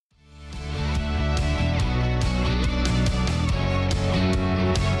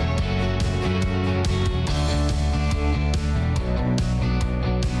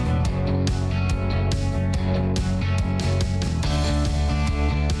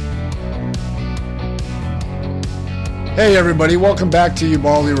Hey everybody, welcome back to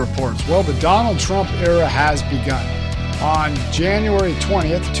Ubaldi Reports. Well, the Donald Trump era has begun. On January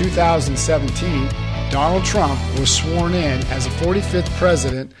 20th, 2017, Donald Trump was sworn in as the 45th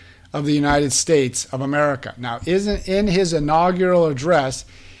president of the United States of America. Now, in his inaugural address,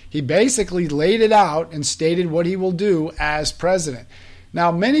 he basically laid it out and stated what he will do as president.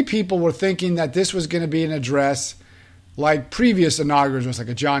 Now, many people were thinking that this was going to be an address like previous inaugurals, like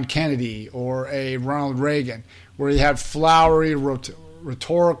a John Kennedy or a Ronald Reagan, where he had flowery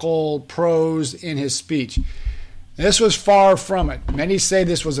rhetorical prose in his speech. This was far from it. Many say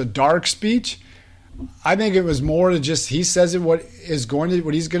this was a dark speech. I think it was more to just he says what he's going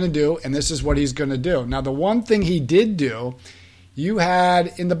to do, and this is what he's going to do. Now, the one thing he did do, you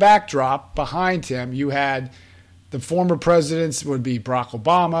had in the backdrop behind him, you had the former presidents would be Barack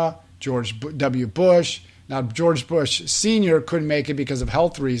Obama, George W. Bush. Now, George Bush Sr. couldn't make it because of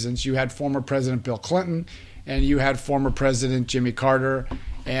health reasons. You had former President Bill Clinton, and you had former President Jimmy Carter,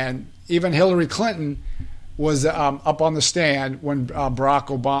 and even Hillary Clinton was up on the stand when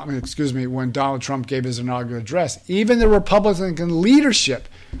when Donald Trump gave his inaugural address. Even the Republican leadership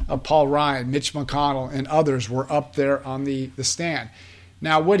of Paul Ryan, Mitch McConnell, and others were up there on the stand.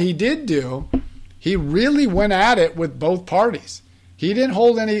 Now, what he did do, he really went at it with both parties. He didn't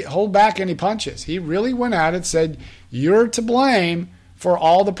hold back any punches. He really went at it, said, you're to blame for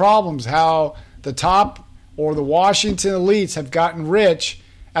all the problems, how the top or the Washington elites have gotten rich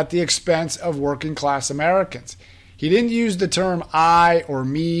at the expense of working class Americans. He didn't use the term I or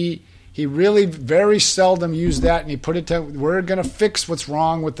me. He really very seldom used that, and he put it to, we're going to fix what's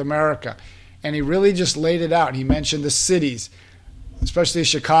wrong with America. And he really just laid it out. He mentioned the cities, especially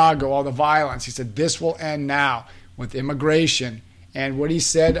Chicago, all the violence. He said, this will end now with immigration. And what he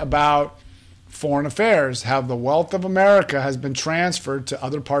said about foreign affairs, how the wealth of America has been transferred to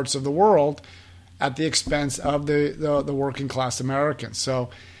other parts of the world at the expense of the working class Americans. So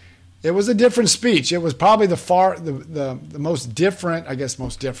it was a different speech. It was probably the most different,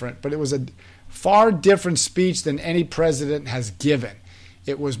 but it was a far different speech than any president has given.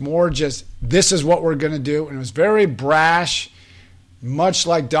 It was more just, this is what we're going to do. And it was very brash, much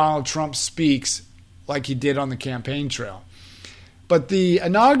like Donald Trump speaks like he did on the campaign trail. But the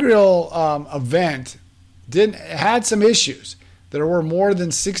inaugural event had some issues. There were more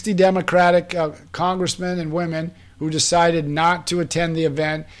than 60 Democratic congressmen and women who decided not to attend the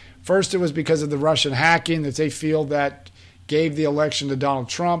event. First, it was because of the Russian hacking that they feel that gave the election to Donald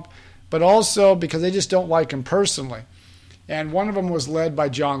Trump, but also because they just don't like him personally. And one of them was led by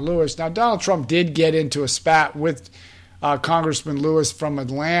John Lewis. Now, Donald Trump did get into a spat with Congressman Lewis from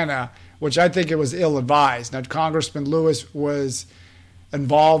Atlanta, which I think it was ill-advised. Now, Congressman Lewis was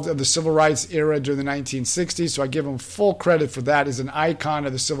involved in the civil rights era during the 1960s, so I give him full credit for that as an icon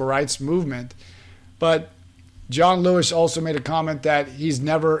of the civil rights movement. But John Lewis also made a comment that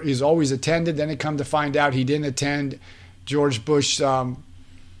he's always attended. Then it come to find out he didn't attend George Bush's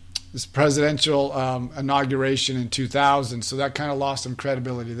this presidential inauguration in 2000, so that kind of lost some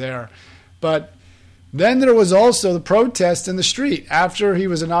credibility there. But then there was also the protest in the street after he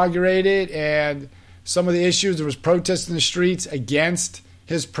was inaugurated, and some of the issues, there was protests in the streets against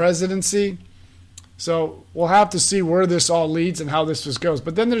his presidency. So we'll have to see where this all leads and how this goes.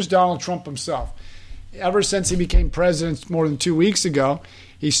 But then there's Donald Trump himself. Ever since he became president more than 2 weeks ago,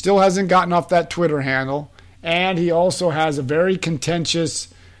 he still hasn't gotten off that Twitter handle. And he also has a very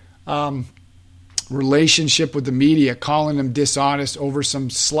contentious relationship with the media, calling them dishonest over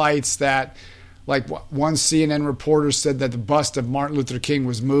some slights that, like one CNN reporter said that the bust of Martin Luther King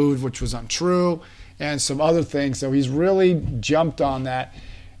was moved, which was untrue, and some other things. So he's really jumped on that.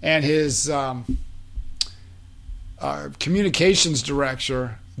 And his communications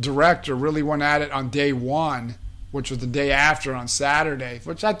director really went at it on day one, which was the day after on Saturday,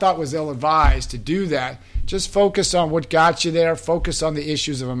 which I thought was ill-advised to do that. Just focus on what got you there. Focus on the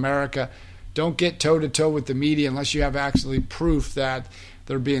issues of America. Don't get toe-to-toe with the media unless you have actually proof that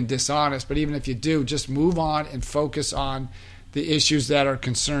they're being dishonest. But even if you do, just move on and focus on the issues that are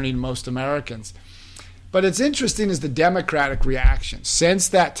concerning most Americans. But it's interesting is the Democratic reaction. Since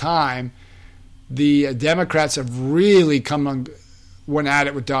that time, the Democrats have really went at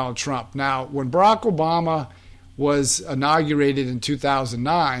it with Donald Trump. Now, when Barack Obama was inaugurated in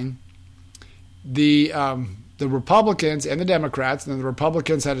 2009, the Republicans and the Democrats, and the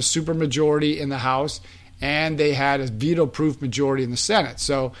Republicans had a supermajority in the House, and they had a veto-proof majority in the Senate.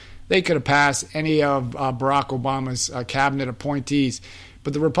 So they could have passed any of Barack Obama's cabinet appointees.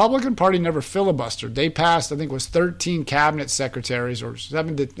 But the Republican Party never filibustered. They passed, I think it was 13 cabinet secretaries, or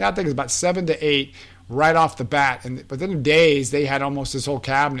 7 to 8 right off the bat. And within days, they had almost this whole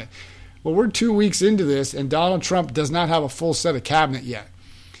cabinet. Well, we're 2 weeks into this, and Donald Trump does not have a full set of cabinet yet.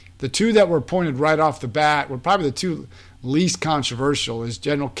 The two that were appointed right off the bat were probably the two least controversial, is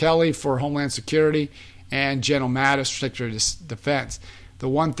General Kelly for Homeland Security and General Mattis for Secretary of Defense. The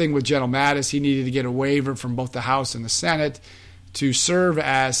one thing with General Mattis, he needed to get a waiver from both the House and the Senate to serve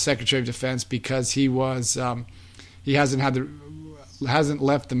as Secretary of Defense because he hasn't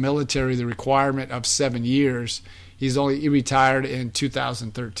left the military the requirement of 7 years. He retired in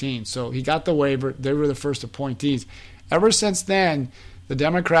 2013. So he got the waiver. They were the first appointees. Ever since then, the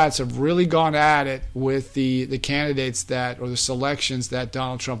Democrats have really gone at it with the candidates or the selections that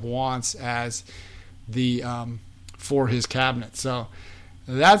Donald Trump wants as for his cabinet. So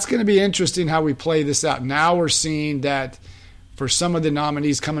that's going to be interesting how we play this out. Now we're seeing that for some of the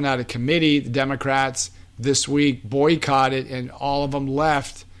nominees coming out of committee, the Democrats this week boycotted, and all of them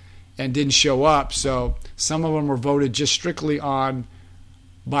left and didn't show up. So some of them were voted just strictly on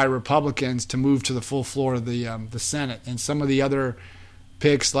by Republicans to move to the full floor of the Senate. And some of the other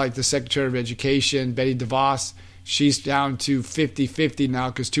picks, like the Secretary of Education, Betty DeVos, she's down to 50-50 now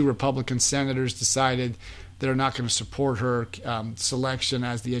because two Republican senators decided they're not going to support her selection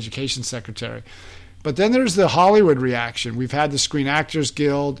as the Education Secretary. But then there's the Hollywood reaction. We've had the Screen Actors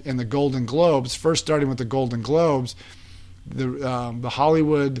Guild and the Golden Globes. First, starting with the Golden Globes, the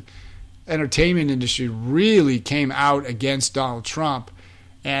Hollywood entertainment industry really came out against Donald Trump.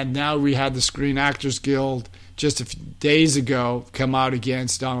 And now we had the Screen Actors Guild just a few days ago come out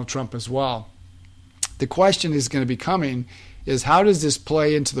against Donald Trump as well. The question is going to be coming is how does this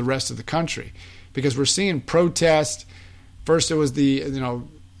play into the rest of the country? Because we're seeing protests. First, it was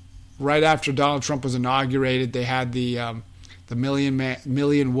right after Donald Trump was inaugurated, they had the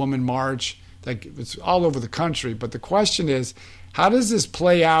Million Woman March. That was all over the country. But the question is, how does this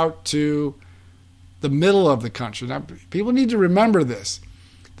play out to the middle of the country? Now, people need to remember this.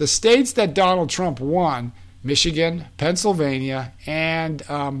 The states that Donald Trump won, Michigan, Pennsylvania, and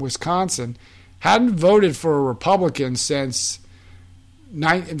Wisconsin, hadn't voted for a Republican since the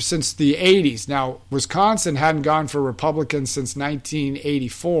 80s. Now, Wisconsin hadn't gone for a Republican since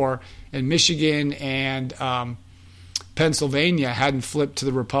 1984, and Michigan and Pennsylvania hadn't flipped to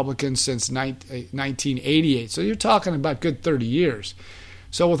the Republicans since 1988. So you're talking about good 30 years.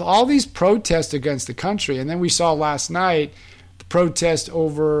 So with all these protests against the country, and then we saw last night the protest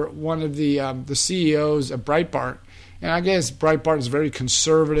over one of the CEOs of Breitbart, and I guess Breitbart is a very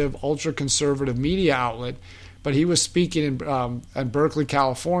conservative, ultra-conservative media outlet, but he was speaking in Berkeley,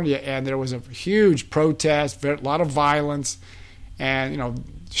 California, and there was a huge protest, a lot of violence, and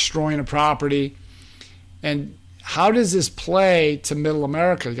destroying a property. And how does this play to Middle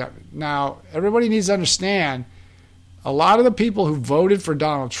America? Now, everybody needs to understand, a lot of the people who voted for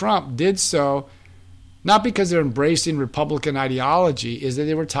Donald Trump did so not because they're embracing Republican ideology, is that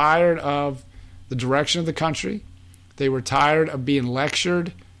they were tired of the direction of the country. They were tired of being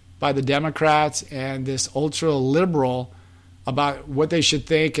lectured by the Democrats and this ultra-liberal about what they should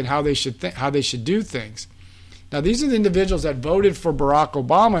think and how they should do things. Now, these are the individuals that voted for Barack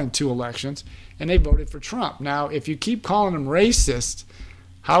Obama in 2 elections, and they voted for Trump. Now, if you keep calling them racist,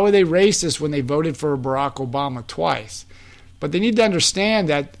 how are they racist when they voted for Barack Obama twice? But they need to understand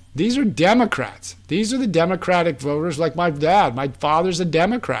that these are Democrats. These are the Democratic voters like my dad. My father's a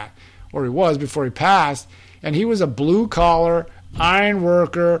Democrat, or he was before he passed, and he was a blue-collar, iron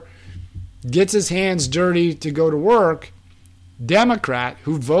worker, gets his hands dirty to go to work, Democrat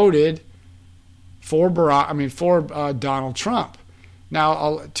who voted for Donald Trump.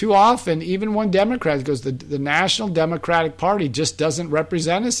 Now, too often, even one Democrat goes, the National Democratic Party just doesn't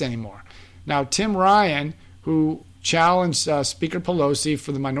represent us anymore. Now, Tim Ryan, who challenged Speaker Pelosi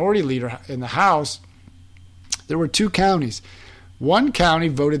for the minority leader in the House, there were 2 counties. One county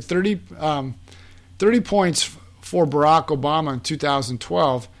voted 30 points for Barack Obama in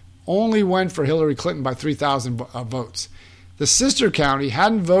 2012, only went for Hillary Clinton by 3,000 votes. The sister county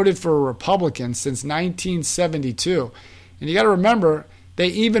hadn't voted for a Republican since 1972. And you got to remember, they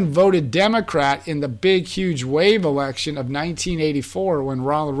even voted Democrat in the big, huge wave election of 1984 when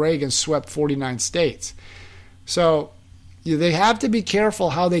Ronald Reagan swept 49 states. So they have to be careful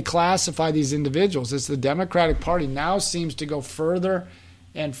how they classify these individuals, as the Democratic Party now seems to go further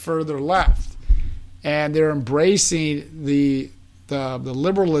and further left. And they're embracing the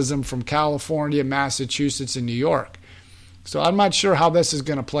liberalism from California, Massachusetts, and New York. So I'm not sure how this is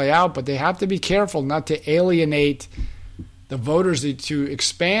going to play out, but they have to be careful not to alienate the voters to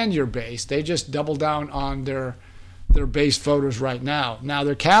expand your base. They just double down on their base voters right now. Now,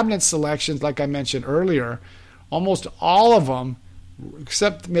 their cabinet selections, like I mentioned earlier, almost all of them,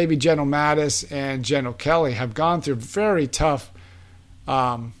 except maybe General Mattis and General Kelly, have gone through very tough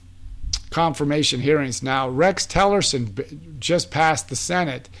confirmation hearings. Now, Rex Tillerson just passed the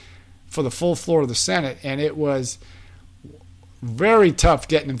Senate for the full floor of the Senate, and it was very tough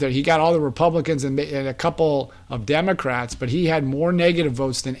getting him there. He got all the Republicans and a couple of Democrats, but he had more negative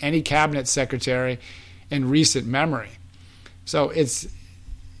votes than any cabinet secretary in recent memory. So it's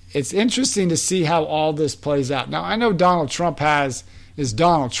interesting to see how all this plays out. Now, I know Donald Trump is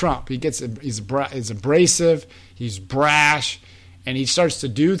Donald Trump. He's abrasive, he's brash, and he starts to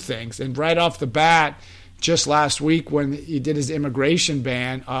do things. And right off the bat, just last week when he did his immigration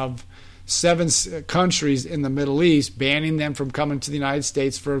ban of 7 countries in the Middle East, banning them from coming to the United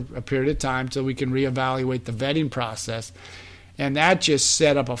States for a period of time till we can reevaluate the vetting process. And that just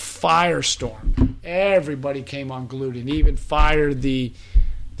set up a firestorm. Everybody came unglued and even fired the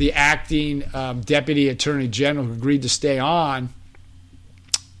acting deputy attorney general who agreed to stay on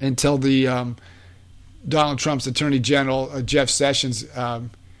until the Donald Trump's attorney general, Jeff Sessions,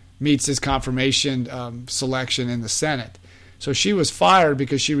 meets his confirmation selection in the Senate. So she was fired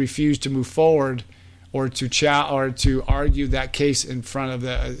because she refused to move forward or to argue that case in front of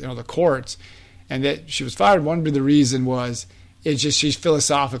the courts, and that she was fired. One of the reason was it's just she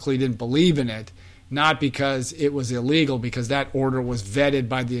philosophically didn't believe in it, not because it was illegal, because that order was vetted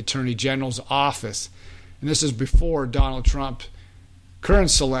by the Attorney General's office, and this is before Donald Trump's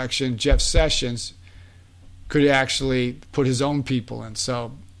current selection, Jeff Sessions, could actually put his own people in.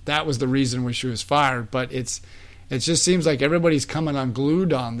 So that was the reason when she was fired. But it just seems like everybody's coming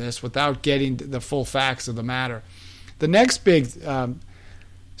unglued on this without getting the full facts of the matter. The next big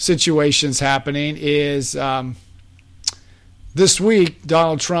situation's happening is this week,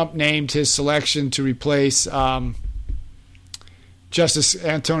 Donald Trump named his selection to replace Justice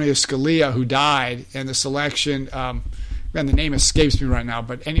Antonio Scalia, who died, and the selection, and the name escapes me right now,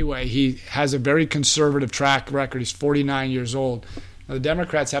 but anyway, he has a very conservative track record. He's 49 years old. Now, the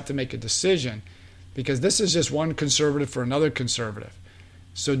Democrats have to make a decision, because this is just one conservative for another conservative.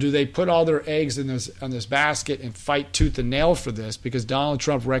 So do they put all their eggs in this basket and fight tooth and nail for this? Because Donald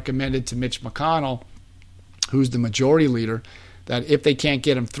Trump recommended to Mitch McConnell, who's the majority leader, that if they can't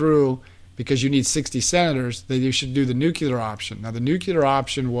get him through, because you need 60 senators, that you should do the nuclear option. Now, the nuclear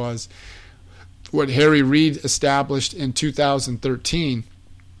option was what Harry Reid established in 2013,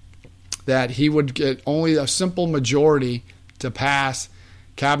 that he would get only a simple majority to pass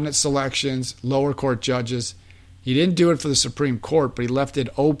cabinet selections, lower court judges. He didn't do it for the Supreme Court, but he left it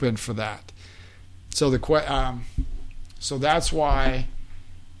open for that. So so that's why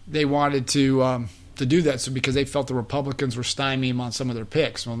they wanted to do that. So because they felt the Republicans were stymieing him on some of their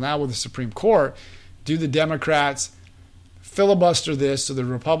picks. Well, now with the Supreme Court, do the Democrats filibuster this so the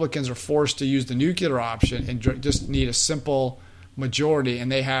Republicans are forced to use the nuclear option and just need a simple majority, and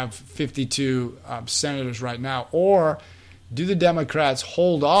they have 52 senators right now? Or do the Democrats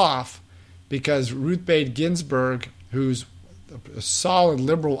hold off because Ruth Bader Ginsburg, who's a solid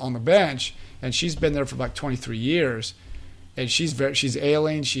liberal on the bench, and she's been there for like 23 years, and she's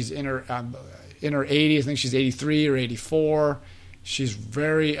ailing. She's in her 80s. I think she's 83 or 84. She's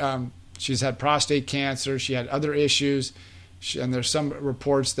she's had prostate cancer. She had other issues, and there's some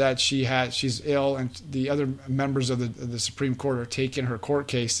reports that she's ill, and the other members of the Supreme Court are taking her court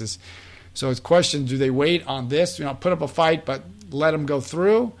cases. So it's a question: do they wait on this? Put up a fight, but let them go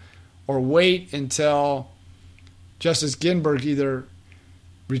through, or wait until Justice Ginsburg either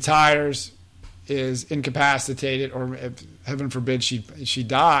retires, is incapacitated, or heaven forbid she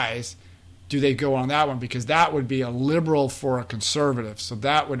dies? Do they go on that one? Because that would be a liberal for a conservative. So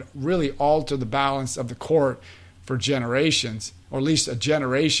that would really alter the balance of the court for generations, or at least a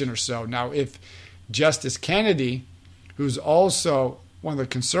generation or so. Now, if Justice Kennedy, who's also one of the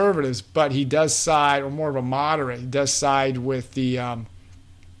conservatives, but he does side, or more of a moderate, he does side with the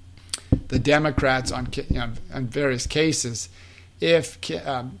Democrats on various cases. If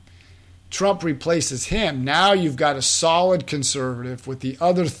Trump replaces him, now you've got a solid conservative with the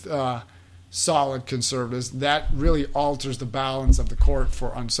other solid conservatives. That really alters the balance of the court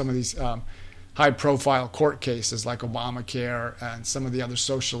on some of these high-profile court cases like Obamacare and some of the other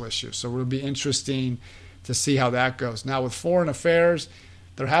social issues. So it'll be interesting to see how that goes. Now, with foreign affairs,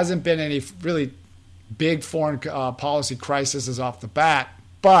 there hasn't been any really big foreign policy crises off the bat,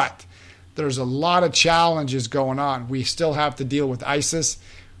 but there's a lot of challenges going on. We still have to deal with ISIS.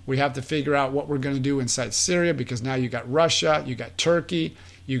 We have to figure out what we're going to do inside Syria, because now you got Russia, you got Turkey,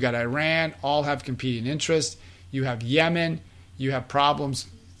 you got Iran, all have competing interests. You have Yemen, you have problems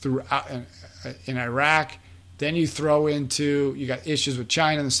throughout in Iraq. Then you got issues with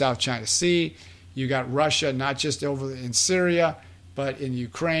China in the South China Sea. You got Russia, not just over in Syria, but in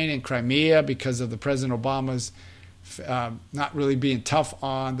Ukraine and Crimea because of the President Obama's not really being tough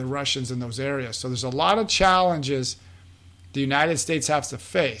on the Russians in those areas. So there's a lot of challenges the United States has to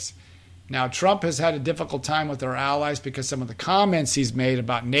face. Now, Trump has had a difficult time with our allies because some of the comments he's made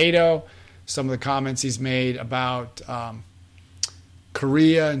about NATO, some of the comments he's made about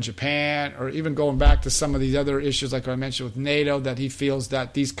Korea and Japan, or even going back to some of these other issues like I mentioned with NATO, that he feels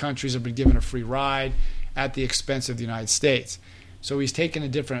that these countries have been given a free ride at the expense of the United States. So he's taken a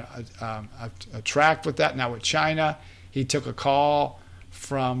different a track with that. Now with China, he took a call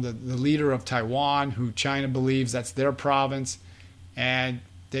from the leader of Taiwan, who China believes that's their province, and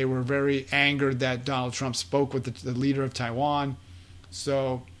they were very angered that Donald Trump spoke with the leader of Taiwan.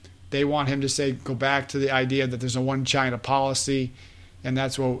 So they want him to go back to the idea that there's a one China policy, and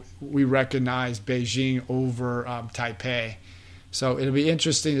that's what we recognize Beijing over Taipei. So it'll be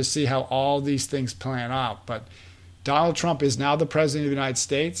interesting to see how all these things plan out. But Donald Trump is now the president of the United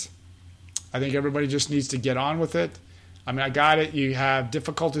States. I think everybody just needs to get on with it. I mean, I got it. You have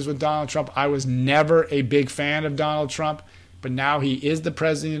difficulties with Donald Trump. I was never a big fan of Donald Trump, but now he is the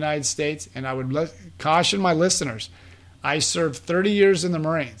president of the United States. And I would caution my listeners, I served 30 years in the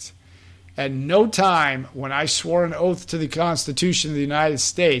Marines. At no time when I swore an oath to the Constitution of the United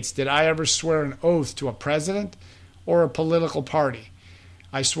States did I ever swear an oath to a president or a political party.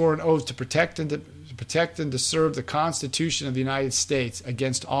 I swore an oath to protect and to serve the Constitution of the United States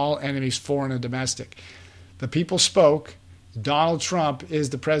against all enemies, foreign and domestic. The people spoke. Donald Trump is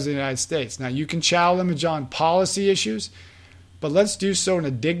the president of the United States. Now, you can challenge on policy issues, but let's do so in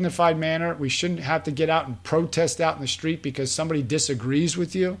a dignified manner. We shouldn't have to get out and protest out in the street because somebody disagrees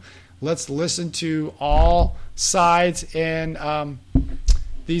with you. Let's listen to all sides in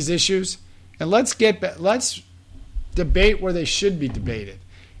these issues, and let's debate where they should be debated.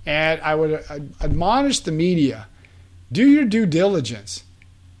 And I would admonish the media, do your due diligence.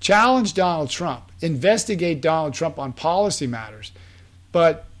 Challenge Donald Trump. Investigate Donald Trump on policy matters.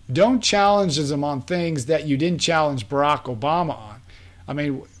 But don't challenge him on things that you didn't challenge Barack Obama on. I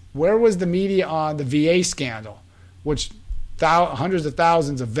mean, where was the media on the VA scandal, which hundreds of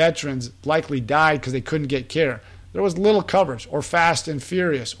thousands of veterans likely died because they couldn't get care? There was little coverage. Or Fast and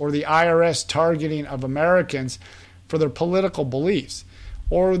Furious, or the IRS targeting of Americans for their political beliefs,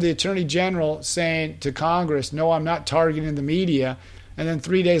 or the Attorney General saying to Congress, no, I'm not targeting the media, and then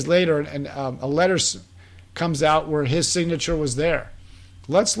 3 days later a letter comes out where his signature was there.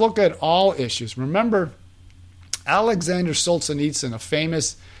 Let's look at all issues. Remember, Alexander Solzhenitsyn, a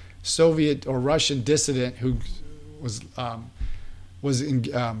famous Soviet or Russian dissident who was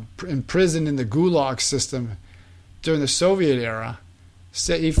imprisoned in the Gulag system during the Soviet era,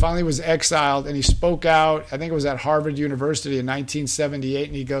 he finally was exiled, and he spoke out. I think it was at Harvard University in 1978,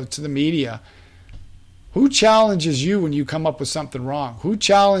 and he goes to the media, who challenges you when you come up with something wrong? Who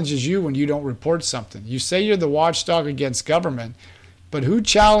challenges you when you don't report something? You say you're the watchdog against government, but who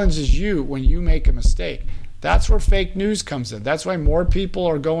challenges you when you make a mistake? That's where fake news comes in. That's why more people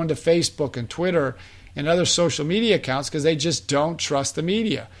are going to Facebook and Twitter and other social media accounts, because they just don't trust the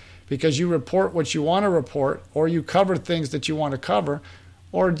media. Because you report what you want to report, or you cover things that you want to cover,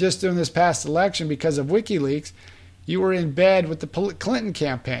 or just during this past election, because of WikiLeaks, you were in bed with the Clinton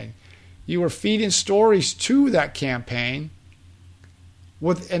campaign. You were feeding stories to that campaign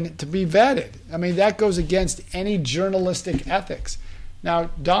and to be vetted. I mean, that goes against any journalistic ethics.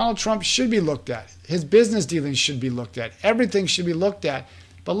 Now, Donald Trump should be looked at. His business dealings should be looked at. Everything should be looked at.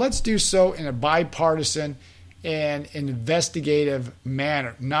 But let's do so in a bipartisan and investigative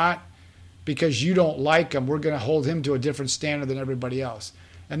manner. Not because you don't like him, we're going to hold him to a different standard than everybody else.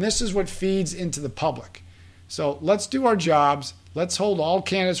 And this is what feeds into the public. So let's do our jobs. Let's hold all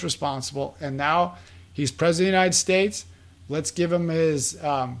candidates responsible. And now he's president of the United States. Let's give him his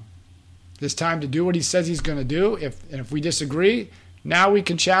time to do what he says he's going to do. If we disagree, now we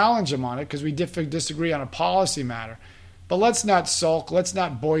can challenge him on it because we disagree on a policy matter. But let's not sulk. Let's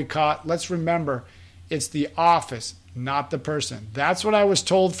not boycott. Let's remember, it's the office, not the person. That's what I was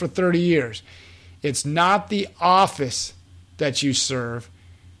told for 30 years. It's not the office that you serve.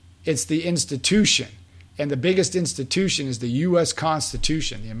 It's the institution. And the biggest institution is the U.S.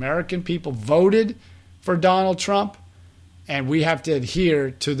 Constitution. The American people voted for Donald Trump, and we have to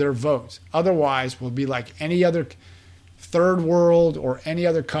adhere to their votes. Otherwise, we'll be like any other third world or any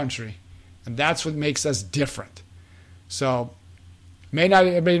other country. And that's what makes us different. So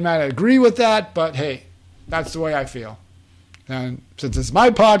everybody might not agree with that, but hey, that's the way I feel. And since it's my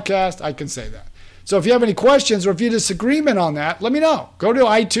podcast, I can say that. So if you have any questions or if you have disagreement on that, let me know. Go to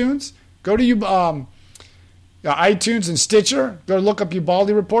iTunes. Go to iTunes and Stitcher. Go look up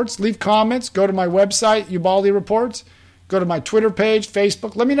Ubaldi Reports. Leave comments. Go to my website, Ubaldi Reports. Go to my Twitter page,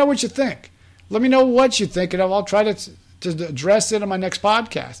 Facebook. Let me know what you think. Let me know what you're thinking of. I'll try to address it on my next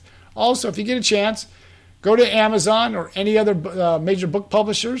podcast. Also, if you get a chance, go to Amazon or any other major book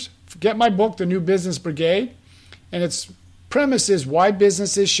publishers. Get my book, The New Business Brigade. And its premise is why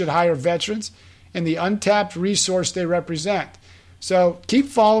businesses should hire veterans and the untapped resource they represent. So keep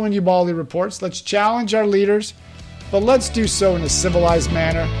following Ubaldi Reports. Let's challenge our leaders, but let's do so in a civilized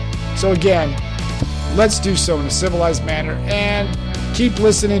manner. So again, let's do so in a civilized manner and keep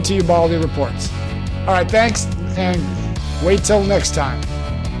listening to Ubaldi Reports. All right, thanks, and wait till next time.